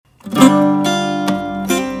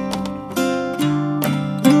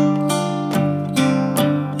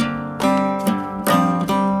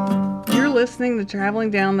to Traveling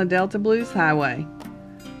Down the Delta Blues Highway.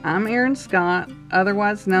 I'm Erin Scott,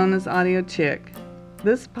 otherwise known as Audio Chick.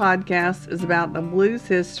 This podcast is about the blues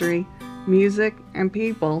history, music, and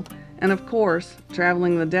people, and of course,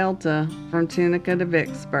 traveling the Delta from Tunica to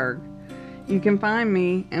Vicksburg. You can find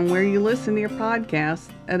me and where you listen to your podcast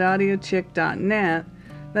at audiochick.net.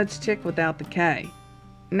 That's chick without the K.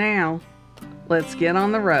 Now, let's get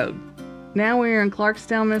on the road. Now we are in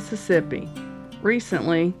Clarksdale, Mississippi.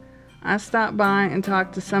 Recently, I stopped by and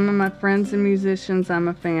talked to some of my friends and musicians I'm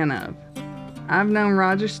a fan of. I've known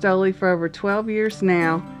Roger Stolle for over 12 years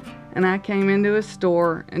now, and I came into his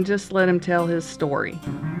store and just let him tell his story.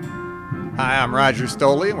 Hi, I'm Roger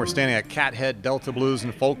Stolle, and we're standing at Cathead Delta Blues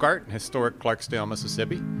and Folk Art in historic Clarksdale,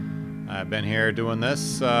 Mississippi. I've been here doing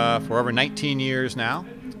this for over 19 years now,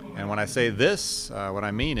 and when I say this, what I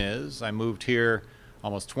mean is I moved here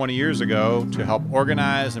almost 20 years ago to help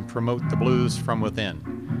organize and promote the blues from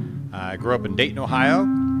within. I grew up in Dayton, Ohio,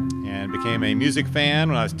 and became a music fan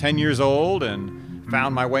when I was 10 years old and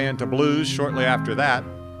found my way into blues shortly after that,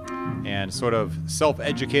 and sort of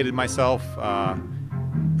self-educated myself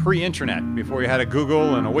pre-internet, before you had a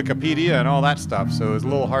Google and a Wikipedia and all that stuff, so it was a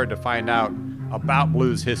little hard to find out about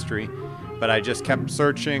blues history. But I just kept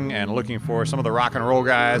searching and looking for some of the rock and roll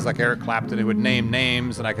guys like Eric Clapton who would name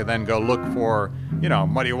names, and I could then go look for,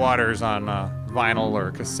 Muddy Waters on vinyl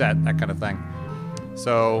or cassette, that kind of thing.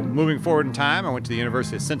 So moving forward in time, I went to the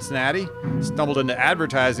University of Cincinnati, stumbled into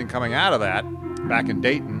advertising coming out of that back in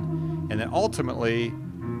Dayton, and then ultimately,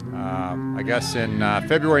 in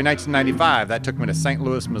February 1995, that took me to St.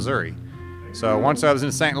 Louis, Missouri. So once I was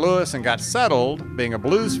in St. Louis and got settled, being a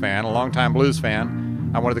blues fan, a longtime blues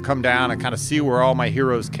fan, I wanted to come down and kind of see where all my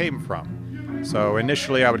heroes came from. So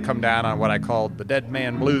initially I would come down on what I called the Dead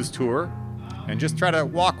Man Blues Tour and just try to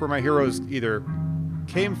walk where my heroes either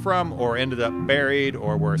came from or ended up buried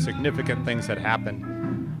or where significant things had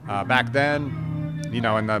happened. Back then,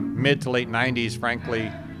 in the mid to late 90s,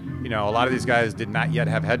 frankly, a lot of these guys did not yet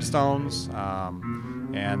have headstones.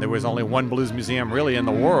 And there was only one blues museum really in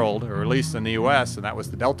the world, or at least in the U.S., and that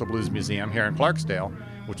was the Delta Blues Museum here in Clarksdale,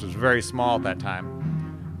 which was very small at that time.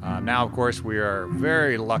 Now, of course, we are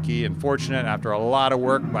very lucky and fortunate after a lot of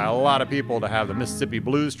work by a lot of people to have the Mississippi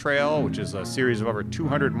Blues Trail, which is a series of over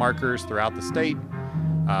 200 markers throughout the state,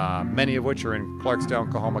 many of which are in Clarksdale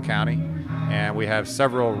and Coahoma County. And we have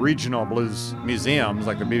several regional blues museums,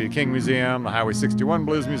 like the B.B. King Museum, the Highway 61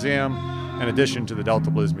 Blues Museum, in addition to the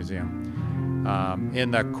Delta Blues Museum.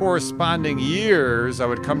 In the corresponding years, I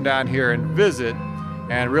would come down here and visit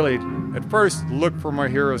and really, at first, look for where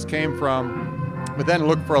heroes came from, but then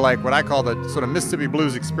look for what I call the sort of Mississippi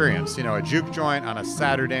blues experience, a juke joint on a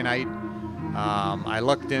Saturday night. I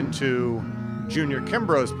looked into Junior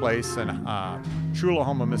Kimbrough's place in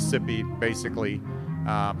Tullahoma, Mississippi, basically,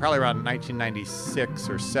 probably around 1996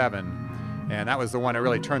 or 7. And that was the one that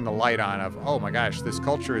really turned the light on of, oh my gosh, this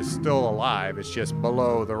culture is still alive. It's just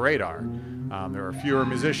below the radar. There were fewer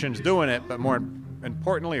musicians doing it, but more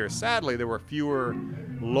importantly or sadly, there were fewer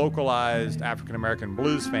localized African-American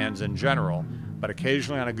blues fans in general. But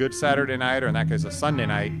occasionally on a good Saturday night, or in that case a Sunday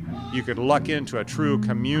night, you could luck into a true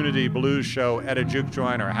community blues show at a juke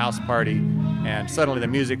joint or a house party, and suddenly the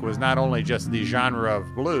music was not only just the genre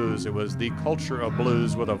of blues, it was the culture of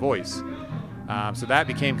blues with a voice. So that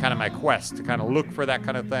became kind of my quest, to kind of look for that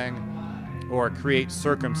kind of thing, or create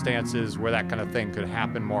circumstances where that kind of thing could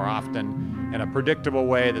happen more often in a predictable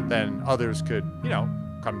way that then others could,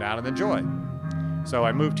 come down and enjoy. So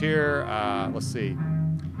I moved here,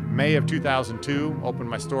 May of 2002, opened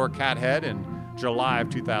my store, Cathead, in July of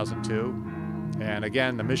 2002. And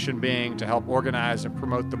again, the mission being to help organize and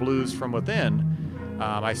promote the blues from within.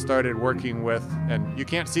 I started working with, and you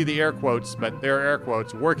can't see the air quotes, but there are air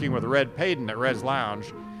quotes, working with Red Payton at Red's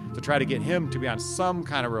Lounge to try to get him to be on some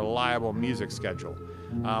kind of reliable music schedule.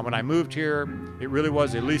 When I moved here, it really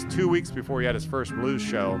was at least 2 weeks before he had his first blues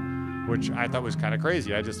show, which I thought was kind of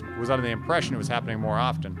crazy. I just was under the impression it was happening more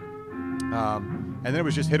often. And then it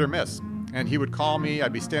was just hit or miss. And he would call me,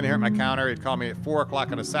 I'd be standing here at my counter, he'd call me at 4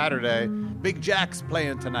 o'clock on a Saturday, Big Jack's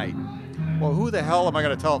playing tonight. Well, who the hell am I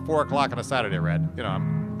going to tell at 4 o'clock on a Saturday, Red?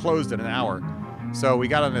 I'm closed in an hour. So we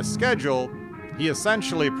got on this schedule. He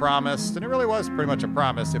essentially promised, and it really was pretty much a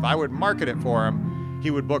promise, if I would market it for him,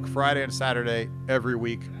 he would book Friday and Saturday every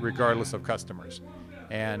week, regardless of customers.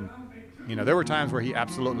 And there were times where he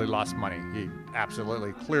absolutely lost money. He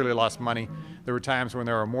absolutely, clearly lost money. There were times when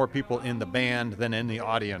there were more people in the band than in the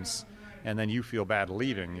audience, and then you feel bad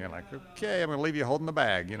leaving. You're like, okay, I'm going to leave you holding the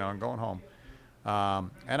bag, and going home.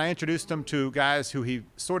 And I introduced him to guys who he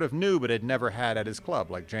sort of knew but had never had at his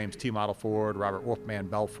club, like James T. Model Ford, Robert Wolfman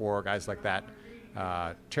Belfour, guys like that.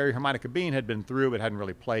 Terry Harmonica Bean had been through but hadn't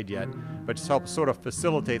really played yet, but just helped sort of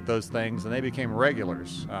facilitate those things, and they became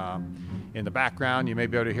regulars. In the background, you may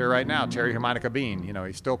be able to hear right now Terry Harmonica Bean.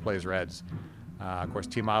 He still plays Reds. Of course,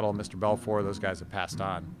 T-Model, Mr. Belfour, those guys have passed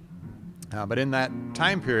on. But in that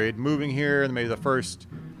time period, moving here, and maybe the first,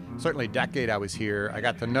 certainly decade I was here, I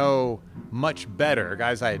got to know much better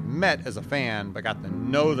guys I had met as a fan, but got to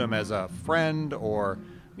know them as a friend or,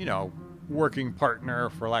 working partner,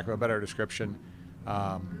 for lack of a better description.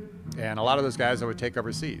 And a lot of those guys I would take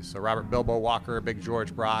overseas. So Robert Bilbo Walker, Big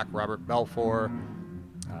George Brock, Robert Belfour,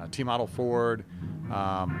 T-Model Ford,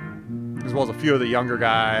 as well as a few of the younger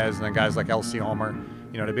guys, and then guys like Elsie Homer,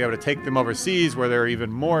 to be able to take them overseas where they're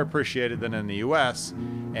even more appreciated than in the U.S.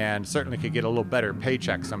 and certainly could get a little better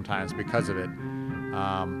paycheck sometimes because of it.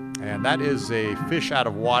 And that is a fish out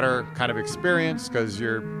of water kind of experience, because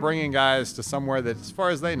you're bringing guys to somewhere that, as far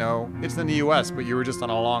as they know, it's in the U.S., but you were just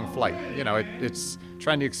on a long flight. It's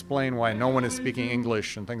trying to explain why no one is speaking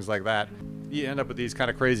English and things like that. You end up with these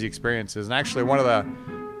kind of crazy experiences. And actually, one of the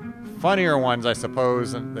funnier ones, I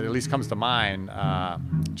suppose, that at least comes to mind,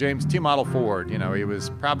 James T-Model Ford. He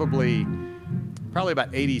was probably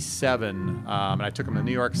about 87, and I took him to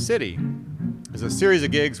New York City. There's a series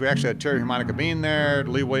of gigs. We actually had Terry Harmonica Bean there,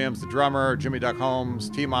 Lee Williams, the drummer, Jimmy Duck Holmes,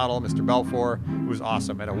 T-Model, Mr. Belfour. It was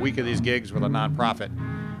awesome. At a week of these gigs with a nonprofit.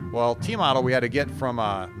 Well, T-Model we had to get from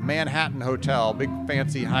a Manhattan hotel, big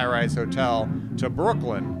fancy high-rise hotel, to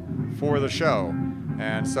Brooklyn for the show.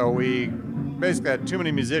 And so we basically had too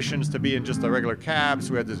many musicians to be in just a regular cab,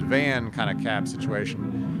 so we had this van kind of cab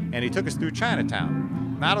situation. And he took us through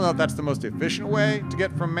Chinatown. Now, I don't know if that's the most efficient way to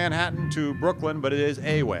get from Manhattan to Brooklyn, but it is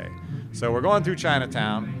a way. So we're going through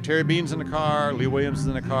Chinatown. Terry Bean's in the car. Lee Williams is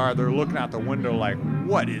in the car. They're looking out the window like,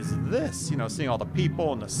 what is this? Seeing all the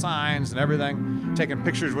people and the signs and everything, taking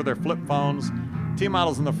pictures with their flip phones.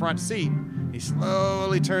 T-Model's in the front seat. He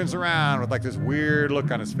slowly turns around with like this weird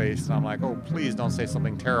look on his face. And I'm like, oh, please don't say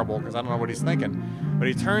something terrible, because I don't know what he's thinking. But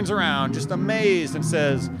he turns around just amazed and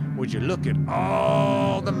says, would you look at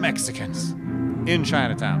all the Mexicans in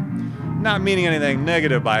Chinatown? Not meaning anything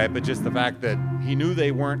negative by it, but just the fact that he knew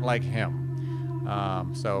they weren't like him.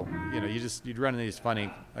 So, you'd run into these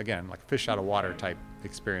funny, again, like fish out of water type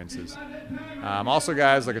experiences. Also,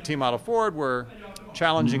 guys like a T-Model Ford were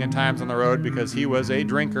challenging at times on the road, because he was a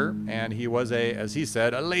drinker and he was as he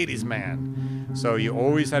said, a ladies' man. So you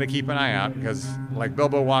always had to keep an eye out, because like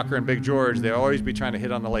Bilbo Walker and Big George, they'd always be trying to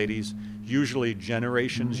hit on the ladies, usually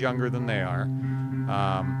generations younger than they are.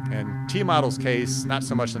 And T-Model's case, not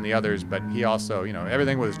so much than the others, but he also,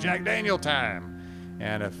 everything was Jack Daniel time.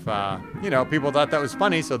 And if, people thought that was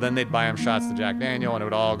funny, so then they'd buy him shots to Jack Daniel, and it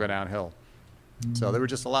would all go downhill. So there were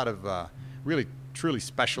just a lot of really, truly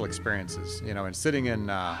special experiences, and sitting in,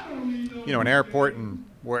 an airport and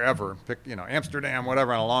wherever, Amsterdam,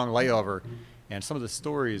 whatever, on a long layover. And some of the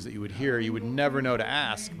stories that you would hear, you would never know to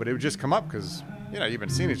ask, but it would just come up because, you've been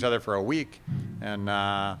seeing each other for a week, and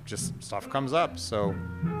just stuff comes up. So,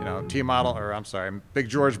 Big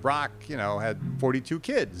George Brock, had 42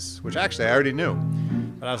 kids, which actually I already knew.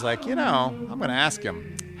 But I was like, I'm going to ask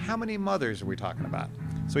him, how many mothers are we talking about?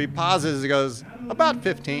 So he pauses, he goes, about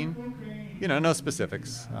 15, no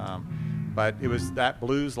specifics. But it was that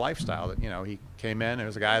blues lifestyle that, he came in. There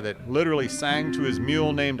was a guy that literally sang to his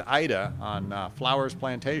mule named Ida on Flowers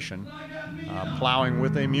Plantation, plowing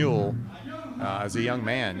with a mule as a young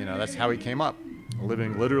man. That's how he came up,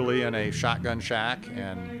 living literally in a shotgun shack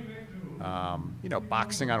and,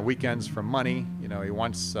 boxing on weekends for money. He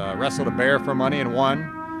once wrestled a bear for money and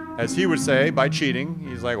won, as he would say, by cheating.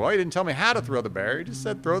 He's like, well, he didn't tell me how to throw the bear. He just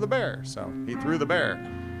said, throw the bear. So he threw the bear.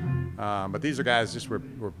 But these are guys just were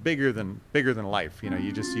bigger than life. You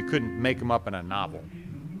couldn't make them up in a novel.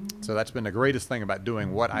 So that's been the greatest thing about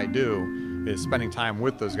doing what I do, is spending time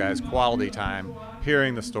with those guys, quality time,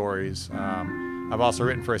 hearing the stories. I've also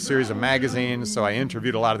written for a series of magazines, so I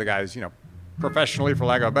interviewed a lot of the guys, professionally, for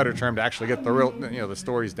lack of a better term, to actually get the real, the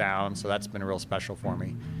stories down. So that's been real special for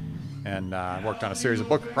me. And worked on a series of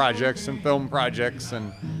book projects and film projects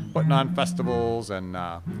and putting on festivals and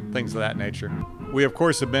things of that nature. We, of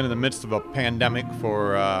course, have been in the midst of a pandemic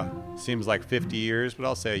for seems like 50 years, but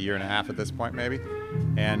I'll say a year and a half at this point, maybe.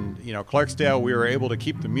 And, Clarksdale, we were able to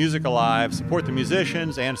keep the music alive, support the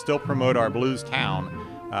musicians, and still promote our blues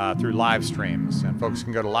town through live streams. And folks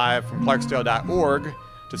can go to livefromclarksdale.org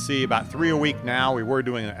to see about 3 a week now. We were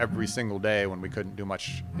doing it every single day when we couldn't do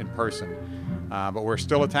much in person. But we're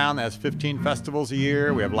still a town that has 15 festivals a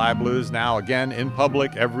year. We have live blues now, again, in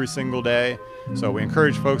public every single day. So we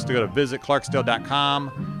encourage folks to go to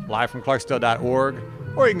visitclarksdale.com, livefromclarksdale.org,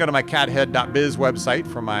 or you can go to my cathead.biz website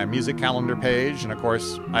for my music calendar page. And, of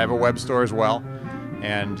course, I have a web store as well.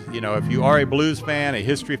 And, you know, if you are a blues fan, a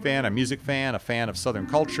history fan, a music fan, a fan of Southern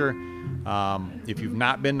culture, if you've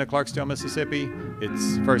not been to Clarksdale, Mississippi,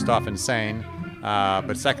 it's first off insane,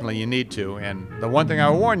 but secondly, you need to. And the one thing I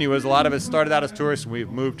will warn you is a lot of us started out as tourists and we've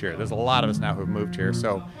moved here. There's a lot of us now who've moved here.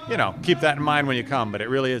 So, you know, keep that in mind when you come, but it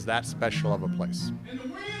really is that special of a place.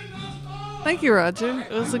 Thank you, Roger.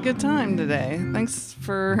 It was a good time today. Thanks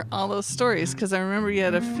for all those stories, because I remember you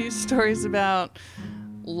had a few stories about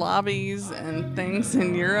lobbies and things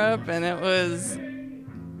in Europe, and it was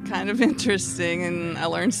kind of interesting, and I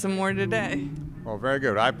learned some more today. Well, very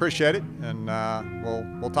good. I appreciate it, and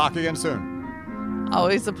we'll talk again soon.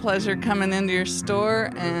 Always a pleasure coming into your store,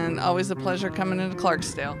 and always a pleasure coming into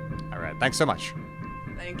Clarksdale. All right. Thanks so much.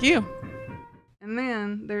 Thank you. And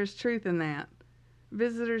then there's truth in that.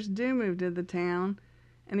 Visitors do move to the town,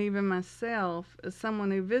 and even myself, as someone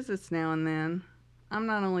who visits now and then, I'm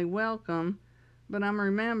not only welcome, but I'm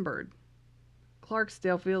remembered.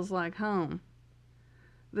 Clarksdale feels like home.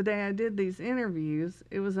 The day I did these interviews,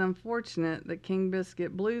 it was unfortunate that King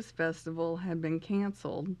Biscuit Blues Festival had been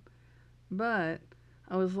canceled, but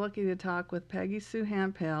I was lucky to talk with Peggy Sue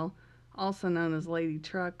Hemphill, also known as Lady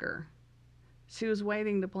Trucker. She was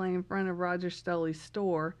waiting to play in front of Roger Stolle's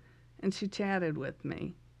store, and she chatted with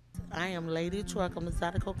me. I am Lady Truck. I'm the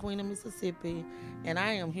Zydeco Queen of Mississippi, and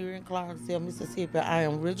I am here in Clarksdale, Mississippi. I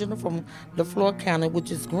am original from LeFlore County, which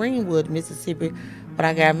is Greenwood, Mississippi, but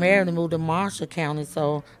I got married and moved to Marshall County,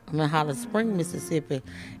 so I'm in Holly Spring, Mississippi.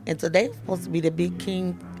 And today's supposed to be the Big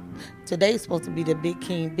King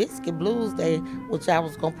Biscuit Blues Day, which I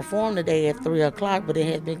was going to perform today at 3 o'clock, but it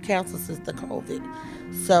had been canceled since the COVID.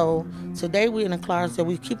 So today we're in Clarksdale.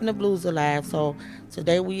 We're keeping the blues alive. So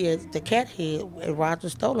today we at the Cathead at Roger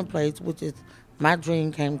Stolle place, which is my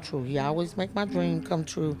dream came true. He always make my dream come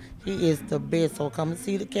true. He is the best. So come and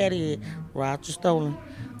see the Cathead, Roger Stolle.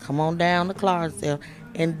 Come on down to Clarksdale.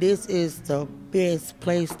 And this is the best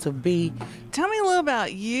place to be. Tell me a little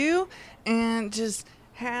about you and just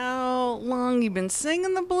how long you've been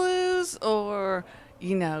singing the blues, or,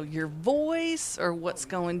 you know, your voice, or what's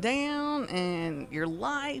going down, and your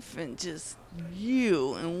life, and just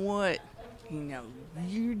you and what, you know,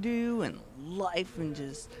 you do, and life, and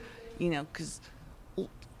just, you know, because a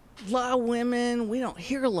lot of women, we don't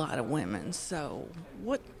hear a lot of women, so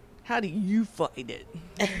how do you fight it?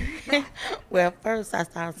 Well, first I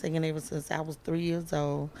started singing ever since I was 3 years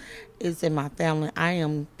old. It's in my family. I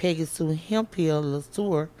am Peggy Sue Hemphill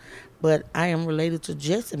LeSueur, but I am related to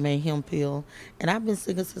Jessie Mae Hemphill, and I've been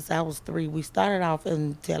singing since I was 3. We started off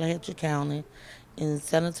in Tallahatchie County, in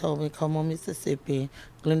San Antonio, Como, Mississippi,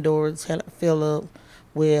 Glendora, Phillip,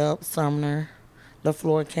 Webb, Sumner,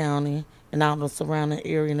 LeFlore County, and all the surrounding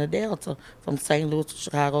area in the Delta, from St. Louis to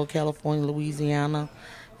Chicago, California, Louisiana,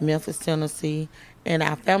 Memphis, Tennessee. And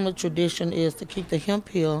our family tradition is to keep the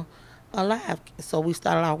Hemphill alive. So we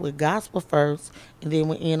started out with gospel first, and then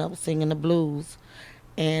we end up singing the blues.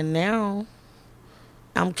 And now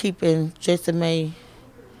I'm keeping Jessie Mae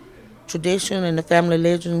tradition and the family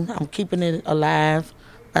legend. I'm keeping it alive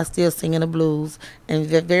by still singing the blues. And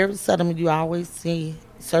very seldom you always see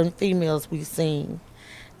certain females we sing.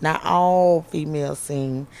 Not all females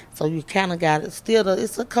sing. So you kind of got it. Still,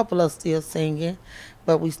 it's a couple of still singing,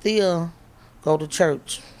 but we still go to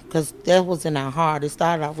church because that was in our heart. It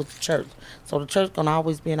started out with the church. So the church going to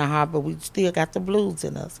always be in our heart, but we still got the blues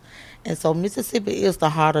in us. And so Mississippi is the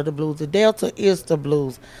heart of the blues. The Delta is the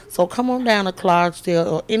blues. So come on down to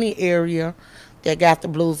Clarksdale or any area that got the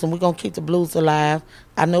blues, and we're going to keep the blues alive.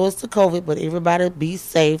 I know it's the COVID, but everybody be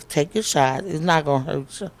safe. Take your shot. It's not going to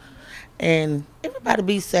hurt you. And everybody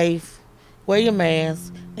be safe. Wear your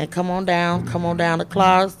mask and come on down to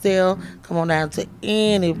Clarksdale, come on down to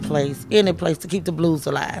any place to keep the blues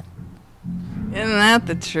alive. Isn't that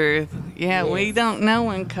the truth? Yeah, Yes. We don't know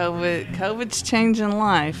when COVID's changing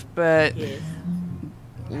life, but Yes.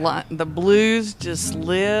 the blues just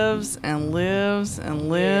lives and lives and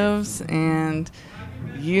lives, and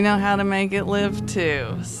you know how to make it live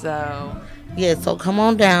too. So Yeah, so come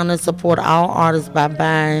on down and support all artists by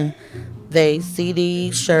buying they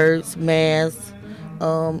CDs, shirts, masks,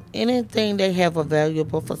 anything they have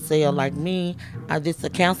available for sale. Like me, I just a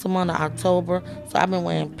council month of October, so I've been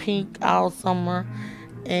wearing pink all summer,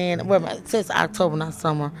 and since October, not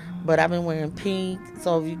summer, but I've been wearing pink.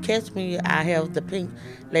 So if you catch me, I have the pink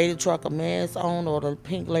Lady Trucker mask on, or the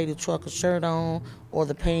pink Lady Trucker shirt on, or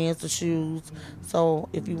the pants, the shoes. So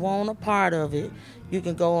if you want a part of it, you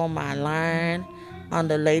can go on my line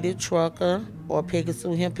under Lady Trucker or Peggy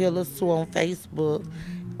Sue Hemphill LeSueur on Facebook,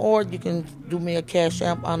 or you can do me a cash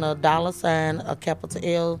app on a $, a capital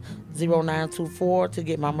L 0924 to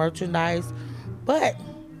get my merchandise. But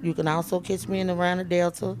You can also catch me in around the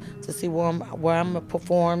Delta to see where I'm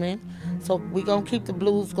performing. So we gonna keep the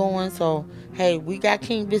blues going. So hey, we got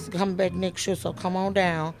King Biscuit coming back next year. So come on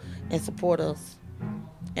down and support us.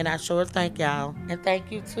 And I sure thank y'all, and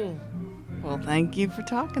thank you too. Well, thank you for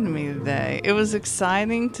talking to me today. It was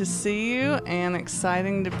exciting to see you and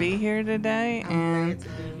exciting to be here today.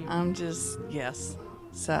 I'm just, yes.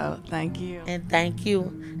 So, thank you. And thank you.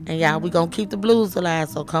 And y'all, we going to keep the blues alive,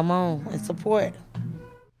 so come on and support.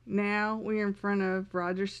 Now we're in front of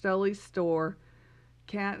Roger Stolle's store,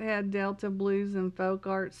 Cathead Delta Blues and Folk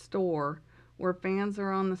Art Store, where fans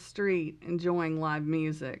are on the street enjoying live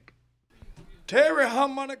music. Terry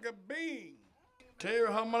Harmonica Bean.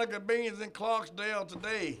 Terry Harmonica Bean is in Clarksdale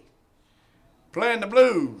today, playing the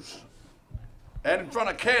blues. And in front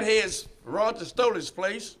of Cathead's Roger Stolle's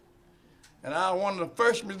place. And I was one of the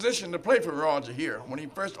first musicians to play for Roger here when he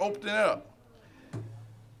first opened it up.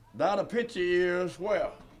 Down the picture is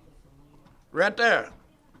where? Right there.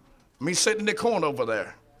 Me sitting in the corner over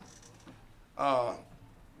there. I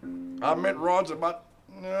met Roger about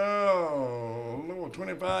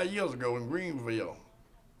 25 years ago in Greenville,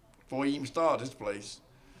 before he even started this place.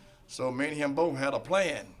 So me and him both had a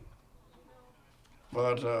plan.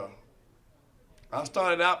 But I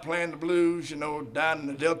started out playing the blues, down in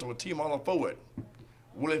the Delta with T. Marlon Ford,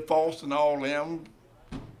 Willie Foster and all them,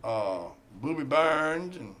 Booby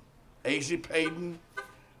Burns and A.C. Payton.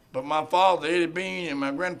 But my father, Eddie Bean, and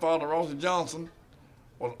my grandfather, Roger Johnson,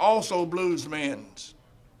 was also bluesmen.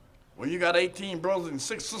 When you got 18 brothers and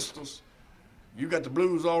 6 sisters, you got the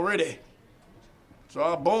blues already. So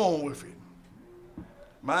I was born with it.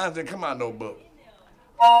 Mine didn't come out no book.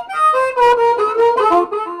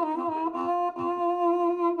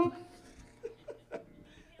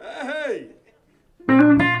 Hey!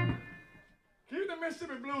 Keep the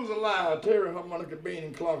Mississippi blues alive. Terry Harmonica Bean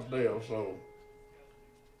in Clarksdale. So,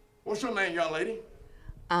 what's your name, young lady?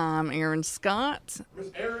 I'm Erin Scott.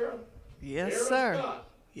 Miss Ariel? Yes, Erin sir. Scott.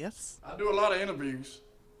 Yes. I do a lot of interviews.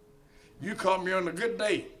 You caught me on a good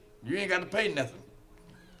day. You ain't got to pay nothing.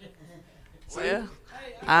 Well,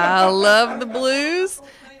 I love the blues,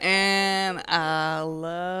 and I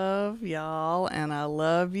love y'all, and I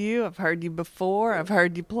love you. I've heard you before. I've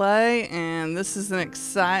heard you play, and this is an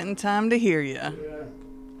exciting time to hear you. Yeah.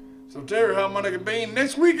 So Terry Harmonica Bean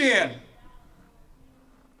next weekend.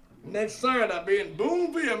 Next Saturday, I'll be in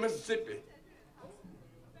Boonville, Mississippi.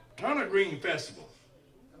 Turner Green Festival.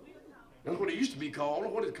 That's what it used to be called.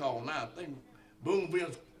 What is it called now? I think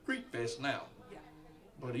Boonville's Creek Fest now.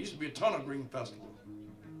 But it used to be a Turner Green Festival.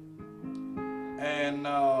 And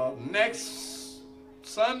next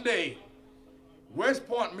Sunday, West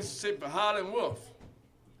Point, Mississippi, Howlin' Wolf.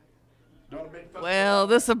 Doing a big festival. Well,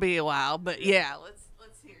 this will be a while, but yeah, let's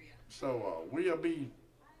hear you. So we'll be,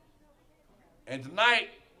 and tonight,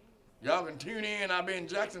 y'all can tune in. I'll be in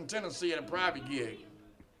Jackson, Tennessee at a private gig.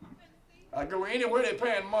 I go anywhere they're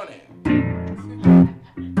paying money.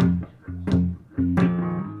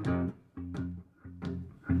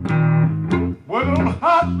 Well, on the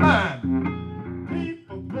hotline,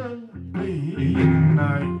 people birthday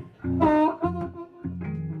night.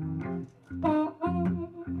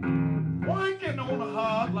 Working on the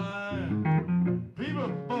hotline, people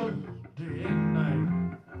birthday night.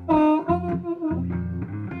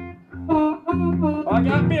 I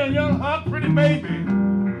got me a young, hot, pretty baby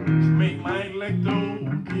to make my electro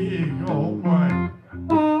gig all right.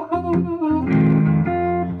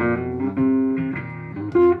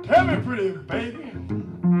 Tell me, pretty baby,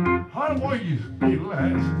 how were you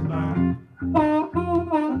last night?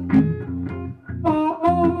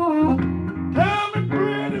 Tell me,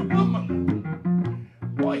 pretty woman,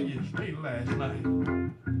 why you stay last night?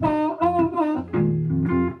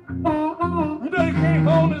 You know you came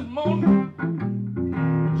home this morning,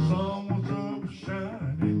 the sun was up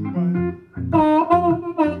shining bright.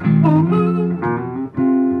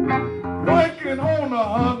 Working on the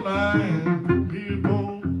hotline,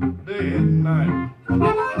 people day and night.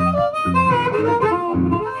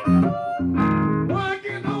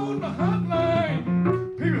 Working on the hotline,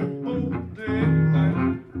 people both day and night.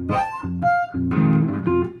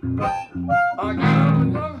 I got a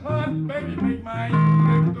young hot baby, make my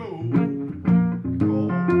electric go.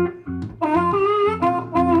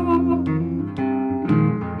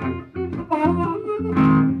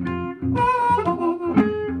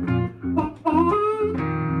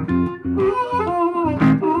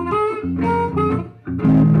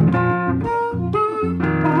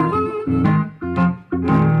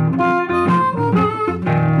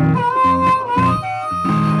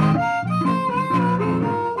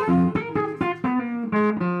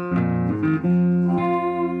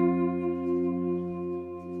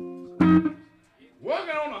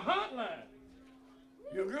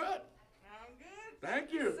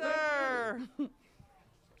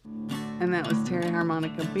 And that was Terry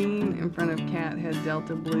Harmonica Bean in front of Cathead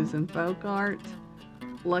Delta Blues and Folk Art.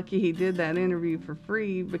 Lucky he did that interview for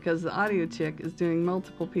free because the audio chick is doing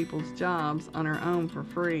multiple people's jobs on her own for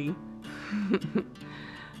free.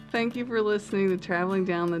 Thank you for listening to Traveling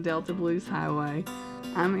Down the Delta Blues Highway.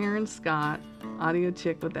 I'm Erin Scott, audio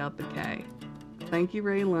chick without the K. Thank you,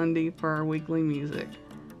 Ray Lundy, for our weekly music.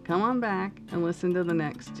 Come on back and listen to the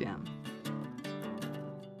next gem.